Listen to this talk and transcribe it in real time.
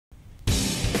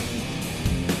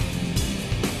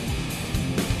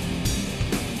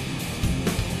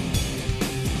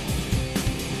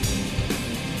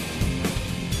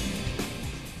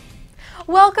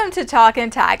Welcome to Talkin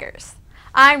Tigers.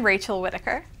 I'm Rachel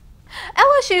Whittaker.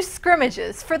 LSU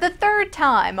scrimmages for the third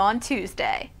time on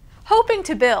Tuesday, hoping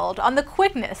to build on the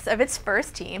quickness of its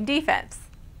first-team defense.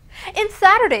 In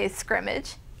Saturday's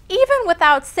scrimmage, even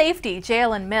without safety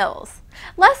Jalen Mills,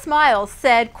 Les Miles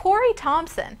said Corey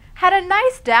Thompson had a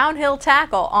nice downhill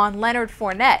tackle on Leonard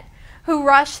Fournette, who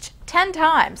rushed 10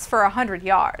 times for 100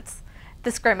 yards.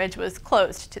 The scrimmage was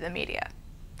closed to the media.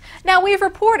 Now, we've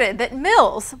reported that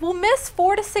Mills will miss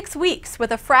 4 to 6 weeks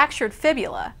with a fractured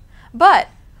fibula, but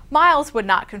Miles would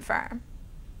not confirm.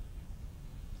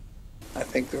 I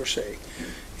think there's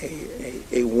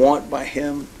a want by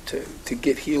him to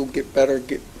get healed, get better,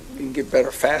 get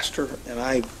better faster, and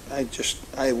I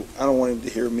don't want him to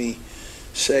hear me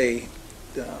say,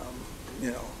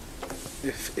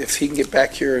 if he can get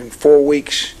back here in 4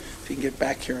 weeks, if he can get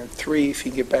back here in 3, if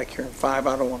he can get back here in 5,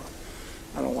 I don't want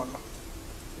to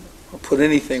put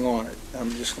anything on it. I'm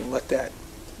just going to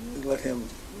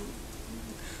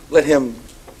let him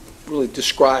really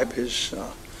describe his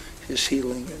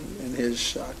healing and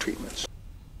his treatments.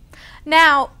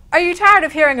 Now, are you tired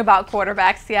of hearing about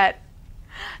quarterbacks yet?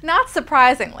 Not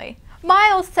surprisingly,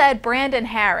 Miles said Brandon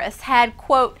Harris had,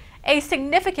 quote, a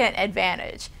significant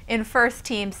advantage in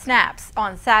first-team snaps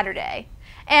on Saturday.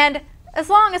 And as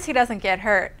long as he doesn't get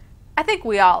hurt, I think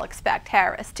we all expect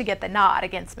Harris to get the nod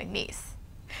against McNeese.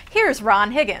 Here's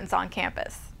Ron Higgins on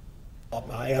campus.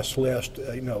 I asked Les,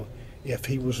 if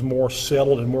he was more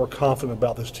settled and more confident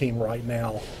about this team right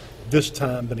now, this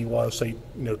time than he was, say,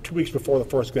 2 weeks before the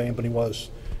first game, than he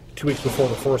was 2 weeks before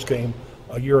the first game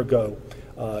a year ago.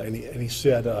 And he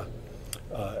said,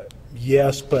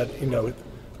 yes, but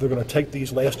they're going to take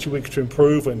these last 2 weeks to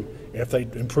improve, and if they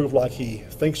improve like he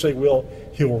thinks they will,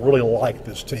 he will really like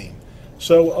this team.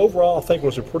 So overall, I think it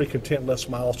was a pretty content Les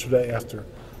Miles today after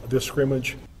this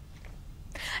scrimmage.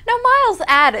 Now, Miles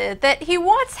added that he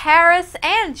wants Harris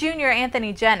and junior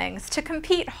Anthony Jennings to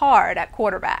compete hard at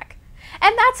quarterback.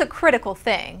 And that's a critical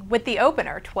thing with the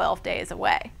opener 12 days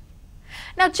away.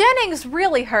 Now, Jennings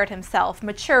really hurt himself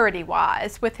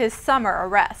maturity-wise with his summer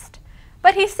arrest.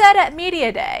 But he said at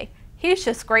Media Day, he's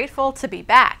just grateful to be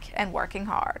back and working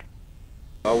hard.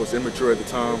 I was immature at the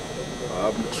time.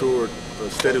 I've matured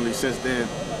steadily since then.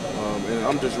 And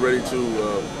I'm just ready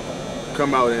to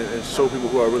come out and show people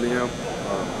who I really am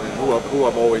and who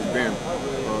I've always been.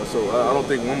 So I don't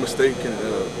think one mistake can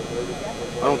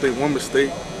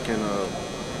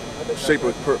shape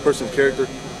a person's character.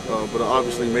 But I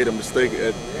obviously made a mistake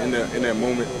in that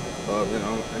moment,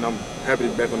 and I'm happy to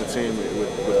be back on the team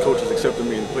with coaches accepting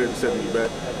me and players accepting me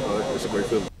back. It's a great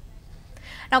feeling.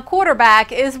 Now,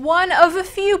 quarterback is one of a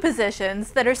few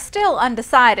positions that are still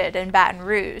undecided in Baton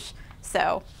Rouge,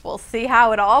 so we'll see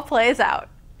how it all plays out.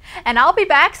 And I'll be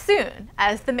back soon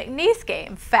as the McNeese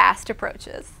game fast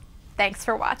approaches. Thanks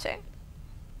for watching.